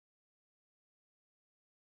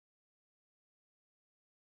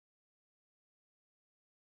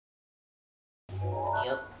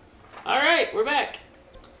Alright, we're back.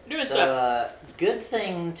 Doing stuff. Good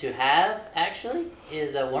thing to have, actually,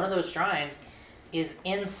 is one of those shrines is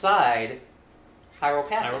inside Hyrule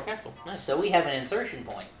Castle. Hyrule Castle. Nice. So we have an insertion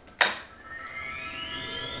point. So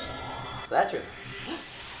that's really nice.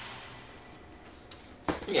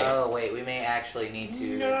 Yeah. Oh, wait, we may actually need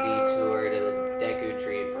to detour to the Deku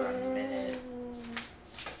Tree for a minute.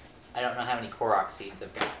 I don't know how many Korok seeds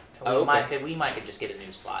I've got. We might just get a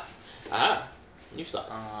new slot. Ah, new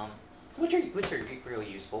slots. Which are real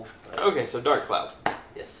useful. Okay, so Dark Cloud.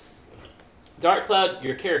 Yes. Dark Cloud,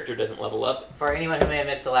 your character doesn't level up. For anyone who may have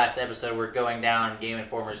missed the last episode, we're going down Game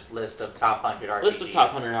Informer's list of top 100 RPGs. List of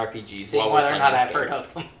top 100 RPGs. Seeing whether or not I've heard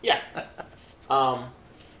of them. Yeah.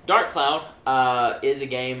 Dark Cloud is a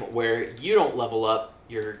game where you don't level up,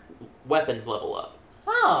 your weapons level up.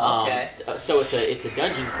 Oh, okay. So it's a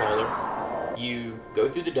dungeon crawler. You go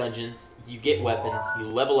through the dungeons, you get weapons, you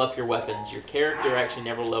level up your weapons. Your character actually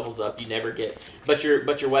never levels up. You never get, but your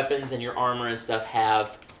weapons and your armor and stuff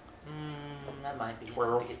have. That might be.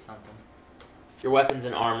 Twirl. To get something. Your weapons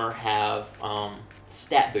and armor have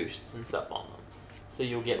stat boosts and stuff on them. So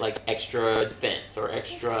you'll get like extra defense or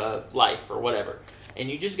extra life or whatever. And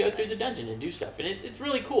you just go through the dungeon and do stuff. And it's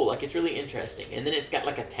really cool. Like, it's really interesting. And then it's got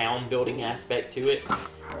like a town building aspect to it.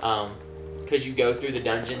 Because you go through the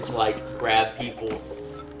dungeon to like grab people's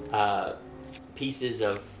pieces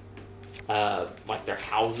of like their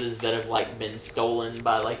houses that have like been stolen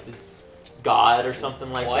by like this god or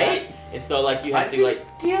something like that. And so like you have to like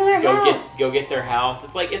go get their house.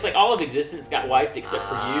 It's like all of existence got wiped except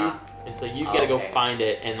for you. And so you've got to go find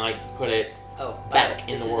it and like put it back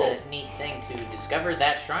in the world. This is a neat thing to discover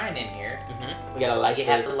that shrine in here. We gotta light. You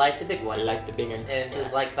have to light the big one. Light the big one. And this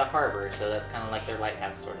is like the harbor, so that's kind of like their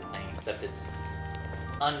lighthouse sort of thing, except it's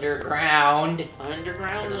underground.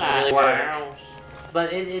 Underground so lighthouse.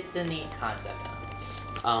 But it's a neat concept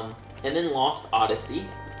now. And then Lost Odyssey.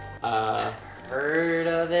 I've heard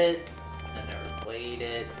of it. I've never played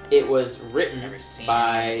it. It was written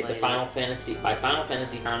by the Final Fantasy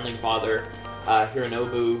founding father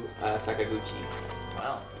Hironobu Sakaguchi.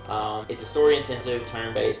 Wow. It's a story-intensive,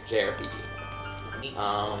 turn-based JRPG.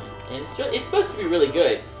 And it's supposed to be really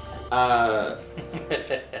good. But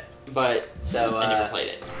I never played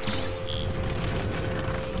it.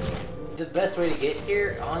 The best way to get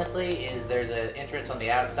here, honestly, is there's an entrance on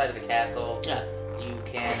the outside of the castle. Yeah. You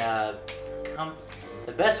can come.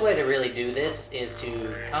 The best way to really do this is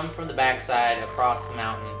to come from the backside across the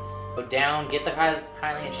mountain, go down, get the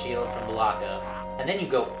Hylian shield from Balaka, and then you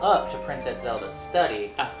go up to Princess Zelda's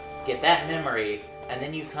study, get that memory, and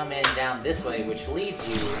then you come in down this way, which leads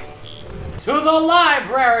you to the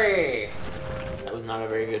library! That was not a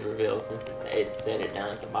very good reveal since it said it down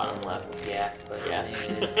at the bottom left. Yeah, but yeah.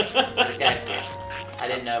 This guy's scam. I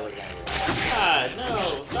didn't know it was gonna do that. God,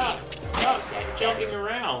 no, stop jumping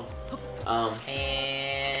around.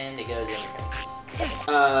 And it goes in your face.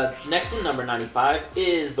 Next one, number 95,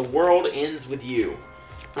 is The World Ends With You.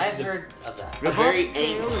 I've heard of that. A very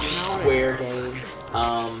angsty Square game.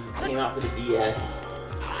 Came out for the DS.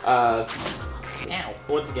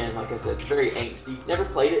 Once again, like I said, it's very angsty. Never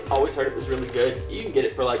played it, always heard it was really good. You can get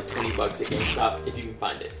it for like 20 bucks at GameStop if you can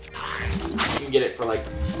find it. You can get it for like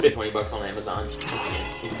 20 bucks on Amazon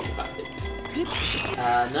if you can find it.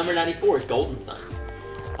 Number 94 is Golden Sun.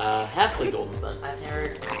 Have played Golden Sun. I've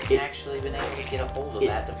never actually been able to get a hold of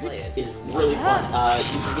that to play it. It is really fun.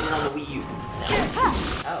 You can get it on the Wii U now.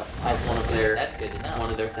 Oh, as one of their that's good to know.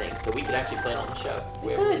 One of their things, so we could actually play it on the show.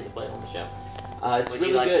 We ever get to play it on the show. It's would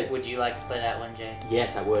really good. Would you like to play that one, Jay?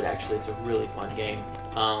 Yes, I would actually. It's a really fun game.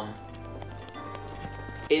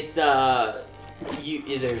 It's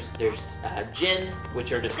there's Jinn,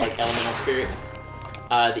 which are just like elemental spirits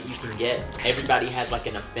that you can get. Everybody has like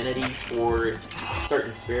an affinity toward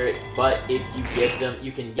certain spirits, but if you give them,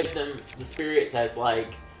 you can give them the spirits as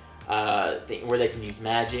like where they can use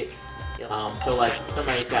magic. So like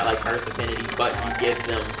somebody's got like earth affinity, but you give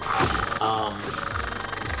them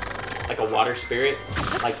like a water spirit,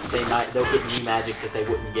 like they'll get new magic that they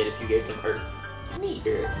wouldn't get if you gave them earth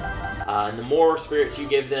spirits. And the more spirits you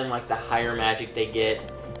give them, like the higher magic they get.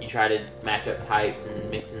 You try to match up types and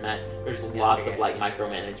mix and match. There's lots of like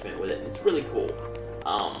micromanagement with it. It's really cool.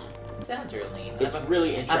 It sounds real neat. It's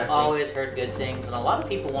really interesting. I've always heard good things, and a lot of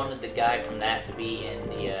people wanted the guy from that to be in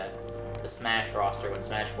the Smash roster when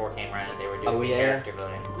Smash 4 came around and they were doing the character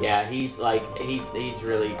voting. Yeah, he's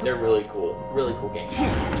really, they're really cool. Really cool games.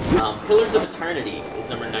 Pillars of Eternity is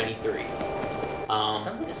number 93.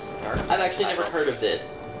 Sounds like a start. I've actually never heard of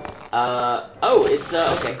this. Okay,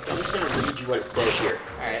 so I'm just gonna read you what it says here.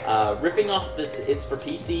 Alright. Riffing off this, it's for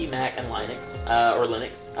PC, Mac, and Linux,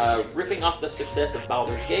 Riffing off the success of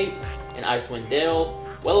Baldur's Gate, in Icewind Dale.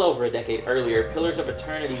 Well over a decade earlier, Pillars of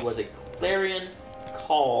Eternity was a clarion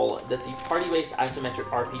call that the party-based isometric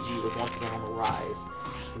RPG was once again on the rise.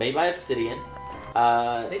 It's made by Obsidian.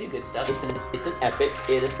 They do good stuff. It's an epic.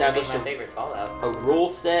 It established my favorite Fallout. a rule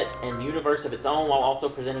set and universe of its own while also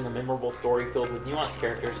presenting a memorable story filled with nuanced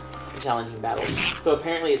characters and challenging battles. So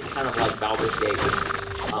apparently it's kind of like Baldur's Gate.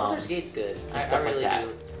 Baldur's Gate's good. I really like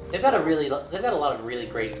do. They've got a lot of really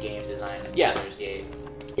great game design in Baldur's Gate.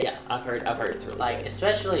 Yeah, I've heard it's really like good.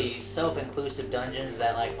 Especially self-inclusive dungeons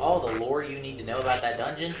that like all the lore you need to know about that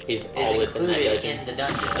dungeon is included in the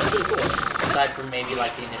dungeon. That's really cool. Aside from maybe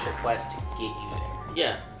like the initial quest to get you there.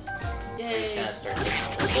 Yeah. Yay. Just kind of start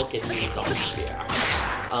look at these songs.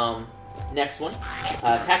 Yeah. Next one,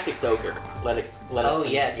 Tactics Ogre. Let us. Oh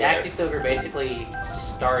yeah, Tactics Ogre basically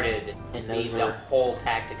started and the whole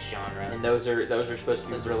tactics genre. And those are supposed to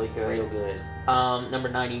be really good. Real good. Number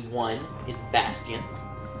 91 is Bastion.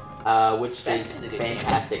 Which is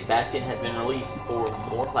fantastic. Bastion has been released for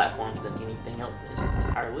more platforms than anything else in this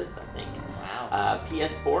entire list, I think. Wow.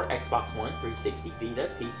 PS4, Xbox One, 360, Vita,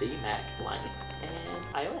 PC, Mac, Linux, and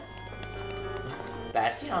iOS.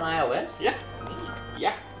 Bastion on iOS? Yeah.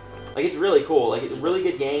 Yeah. Like, it's really cool. Like, it's a really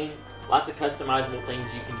good game. Lots of customizable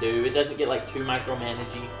things you can do. It doesn't get, like, too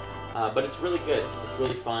micromanaging, but it's really good. It's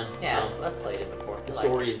really fun. Yeah, I've played it before. The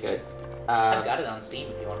story is good. I've got it on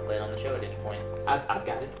Steam if you want to play it on the show at any point. I've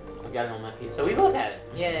got it. I've got it on my PS4. So we both have it.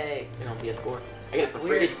 Yay. And on PS4. I got it for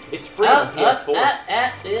free. It's free on PS4.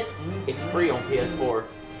 It's free on PS4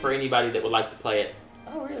 for anybody that would like to play it.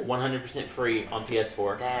 Oh, really? 100% free on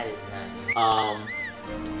PS4. That is nice.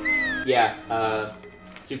 Yeah,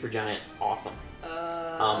 Super Giant's awesome.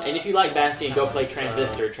 And if you like Bastion, go play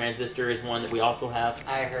Transistor. Transistor is one that we also have.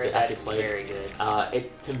 I heard that it's very good.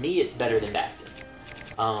 To me, it's better than Bastion.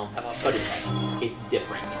 But it's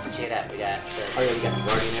different. Check it out. We got we got the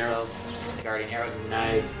Guardian Arrow. The Guardian Arrow's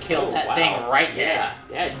nice. Killed that thing right there.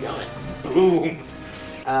 Yeah, it's going. Boom.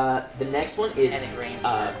 The next one is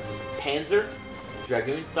Panzer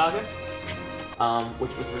Dragoon Saga,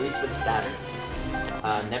 which was released for the Saturn.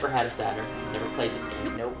 Never had a Saturn. Never played this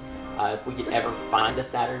game. Nope. If we could ever find a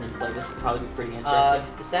Saturn and play this, it'd probably be pretty interesting.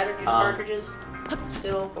 Did the Saturn use cartridges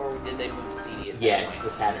still, or did they move to CD? Yes,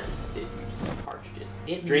 the Saturn did use cartridges.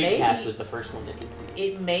 Dreamcast was the first one that did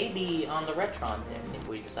CDs. It may be on the Retron then, if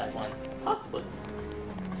we decide one. Possibly.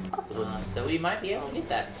 So we might be able to get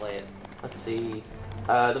that and play it. Let's see.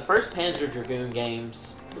 The first Panzer Dragoon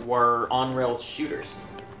games were on-rails shooters.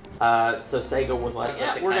 So Sega was like,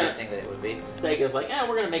 we're gonna think that it would be. Sega's like,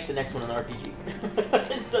 we're gonna make the next one an RPG.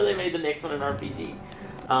 And so they made the next one an RPG.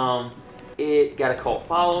 It got a cult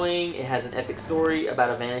following. It has an epic story about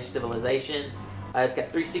a vanished civilization. It's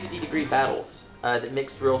got 360-degree battles that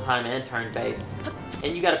mix real-time and turn-based.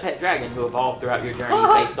 And you got a pet dragon who evolved throughout your journey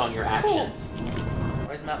based on your actions.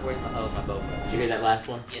 Where's my bow? Did you hear that last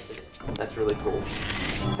one? Yes, it did. That's really cool.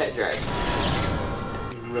 Pet dragon.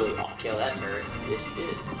 Really awesome. Kill that turret. Yes, you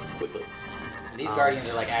did. Quickly. These Guardians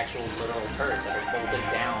are like actual literal turrets that are bolted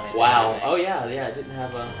down. Wow. Oh yeah, it didn't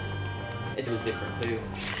have a... It was different too.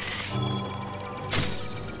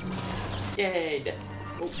 Yay, death.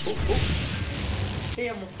 Oh. Hey,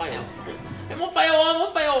 I'm on fire. I'm on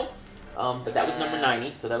fire. But that was number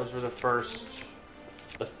 90, so that was for the first...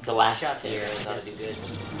 The last shot here. That would be good.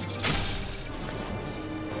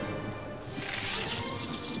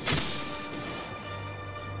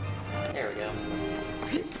 There we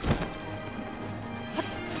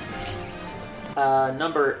go.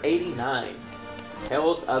 Number 89,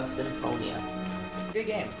 Tales of Symphonia. Good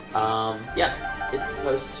game. Yeah, it's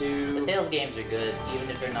supposed to... The Tales games are good, even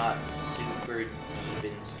if they're not super deep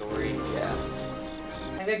in story. Yeah.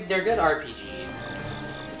 I think they're good RPGs.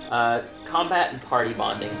 Combat and party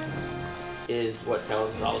bonding is what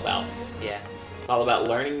Tales is all about. Yeah. It's all about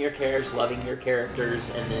learning your characters, loving your characters,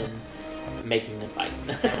 and then making them fight.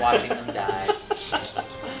 And watching them die.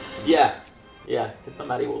 Yeah, because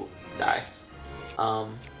somebody will die.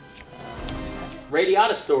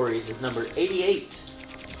 Radiata Stories is number 88.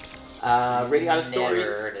 Radiata Stories.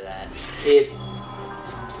 Never heard of that. It's...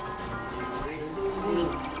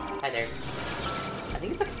 Hi there. I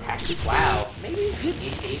think it's like a tactics. Wow. Maybe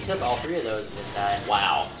he took all three of those and then died.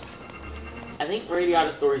 Wow. I think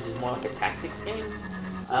Radiata Stories is more like a tactics game.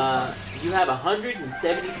 You have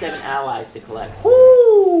 177 allies to collect.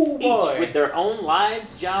 Woo, boy. Each with their own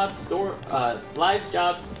lives, jobs,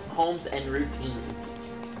 homes, and routines.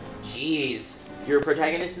 Jeez. Your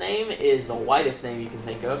protagonist's name is the whitest name you can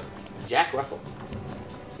think of, Jack Russell.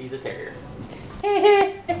 He's a terrier.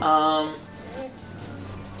 It's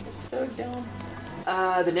so dumb.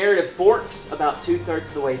 The narrative forks about 2/3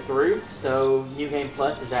 of the way through, so New Game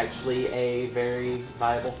Plus is actually a very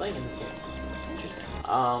viable thing in this game. Interesting.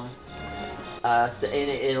 So, and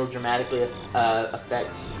it'll dramatically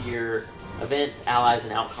affect your events, allies,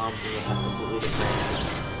 and outcomes, and you'll have completely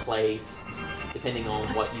different plays depending on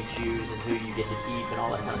what you choose and who you get to keep and all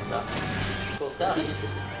that kind of stuff. Cool stuff. Interesting.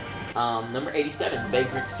 Number 87,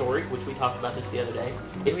 Vagrant Story, which we talked about this the other day.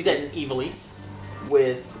 It's set in Ivalice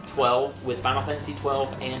with Final Fantasy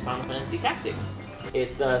 12 and Final Fantasy Tactics.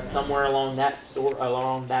 It's somewhere along that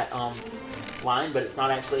line, but it's not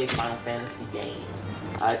actually a Final Fantasy game.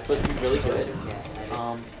 It's supposed to be really good.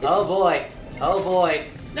 Oh boy! Oh boy!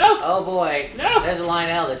 No! Oh boy! No! There's a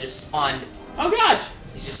Lionel that just spawned. Oh gosh!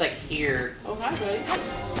 He's just like here. Oh hi, buddy.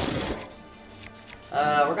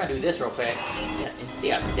 We're gonna do this real quick. Yeah, and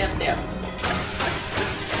stay up, stay up, stay up.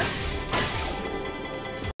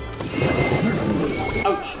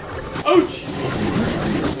 Ouch! Ouch!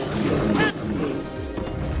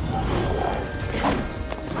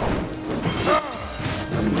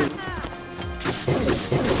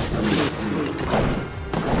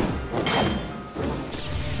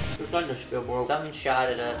 Your thunder spill, bro. Something shot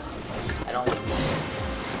at us. I don't like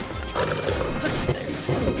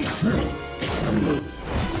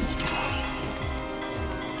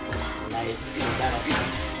Nice.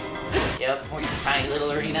 Yep, we're in a tiny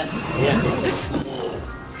little arena. Yeah.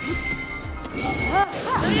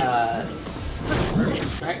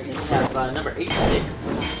 Alright, we have number 86.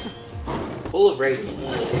 Full of Radiance.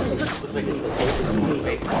 Looks like it's the oldest one.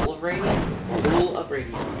 Wait, Full of Radiance? Full of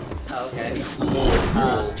Radiance. Oh, okay.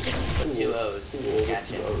 With two O's.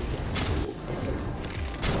 Gotcha.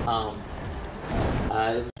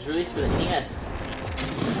 It was released for the NES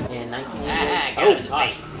in 1988. got it in the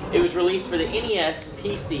face. It was released for the NES,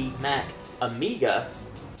 PC, Mac, Amiga,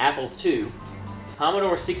 Apple II,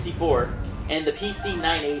 Commodore 64, and the PC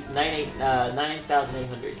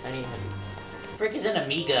 9800. Frick is an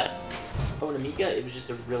Amiga. Oh, an Amiga? It was just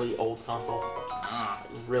a really old console.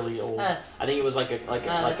 Really old. Huh. I think it was like a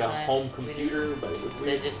That's nice. home computer, but it was They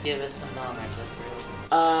weird. just give us some bombers. That's real.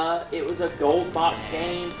 It was a gold box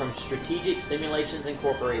game from Strategic Simulations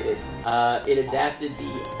Incorporated. It adapted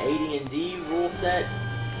the AD&D rule set,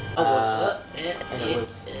 and it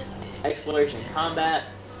was exploration and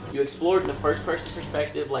combat. You explored in the first-person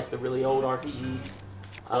perspective like the really old RPGs.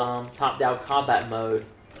 Top-down combat mode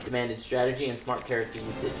demanded strategy and smart character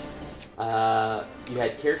usage. You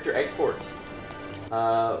had character export,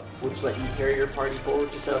 which let you carry your party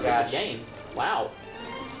forward to subsequent games. Wow.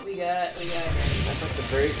 We got. That's like the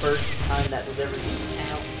very first time that was ever used.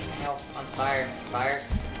 Ow, on fire.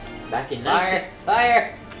 Back in Fire.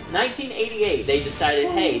 1988, they decided,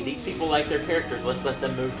 hey, these people like their characters, let's let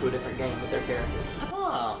them move to a different game with their characters.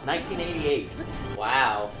 Oh. 1988.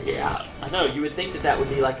 Wow. Yeah. I know, you would think that that would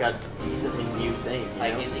be like a decently new thing, you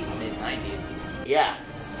Like know? at least mid-90s. Yeah.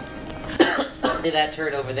 That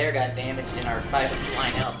turret over there got damaged in our fight with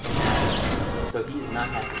Lionel somehow. So he's not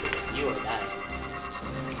happy. You are dying.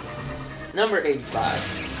 Number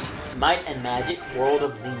 85. Might and Magic, World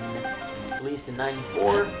of Zine. Released in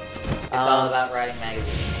 94. It's all about writing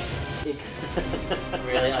magazines. It's a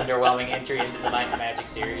really underwhelming entry into the Might and Magic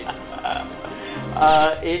series.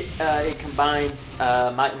 It combines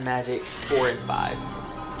Might and Magic 4 and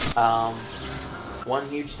 5. One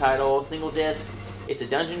huge title, single disc. It's a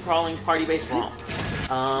dungeon crawling, party-based romp.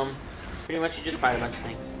 Pretty much you just fight a bunch of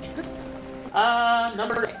things.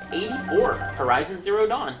 Number 84, Horizon Zero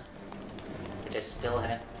Dawn. Which I still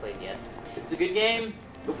haven't played yet. It's a good game.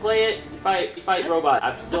 Go play it. You fight robots.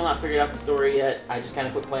 I've still not figured out the story yet. I just kind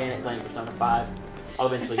of quit playing it, playing Persona 5. I'll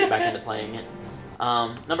eventually get back into playing it.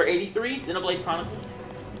 Number 83, Xenoblade Chronicles.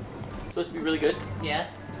 Supposed to be really good. Yeah,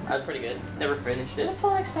 it's pretty good. Never finished it.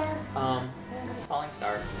 Falling Star. Falling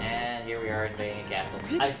Star. And here we are invading a castle.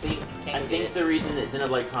 I think the reason that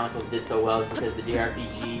Xenoblade Chronicles did so well is because the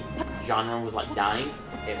JRPG genre was like dying,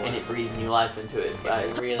 and it breathed new life into it by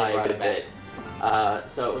a good bit.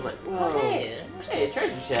 So it was like, whoa, hey,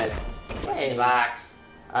 treasure chest. What's Hey. in the box?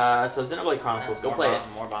 So Xenoblade Chronicles, go play it.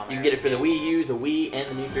 More bomb You can get it for the Wii U, the Wii, and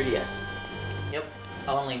the new 3DS. Yep.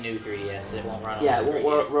 Only new 3DS. It won't run on Yeah, the it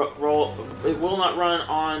 3DS. it will not run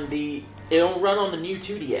on the. It'll run on the new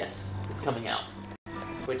 2DS that's coming out.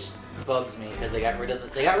 Which bugs me because they got rid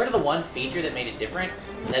of the one feature that made it different,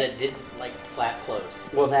 that it didn't like flat closed.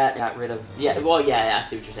 Well, that got rid of. Yeah. Well, yeah. I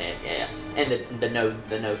see what you're saying. Yeah. And the no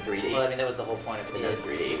 3D. Well, I mean that was the whole point of The it no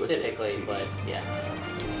 3D specifically, which is 2D. but yeah.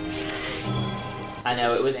 I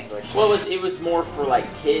know it was. distinguished. Well, it was more for like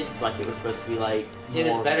kids. Like it was supposed to be like. It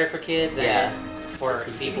was more- better for kids Yeah. and for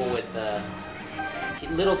people with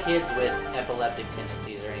little kids with epileptic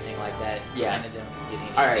tendencies or anything like that. Yeah. Prevented them from getting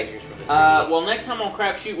any Alright. seizures from the 3D. Well, next time on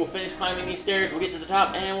Crapshoot, we'll finish climbing these stairs, we'll get to the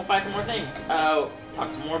top, and we'll fight some more things. Talk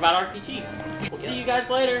more about RPGs. We'll see you guys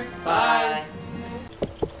later. Bye. Bye.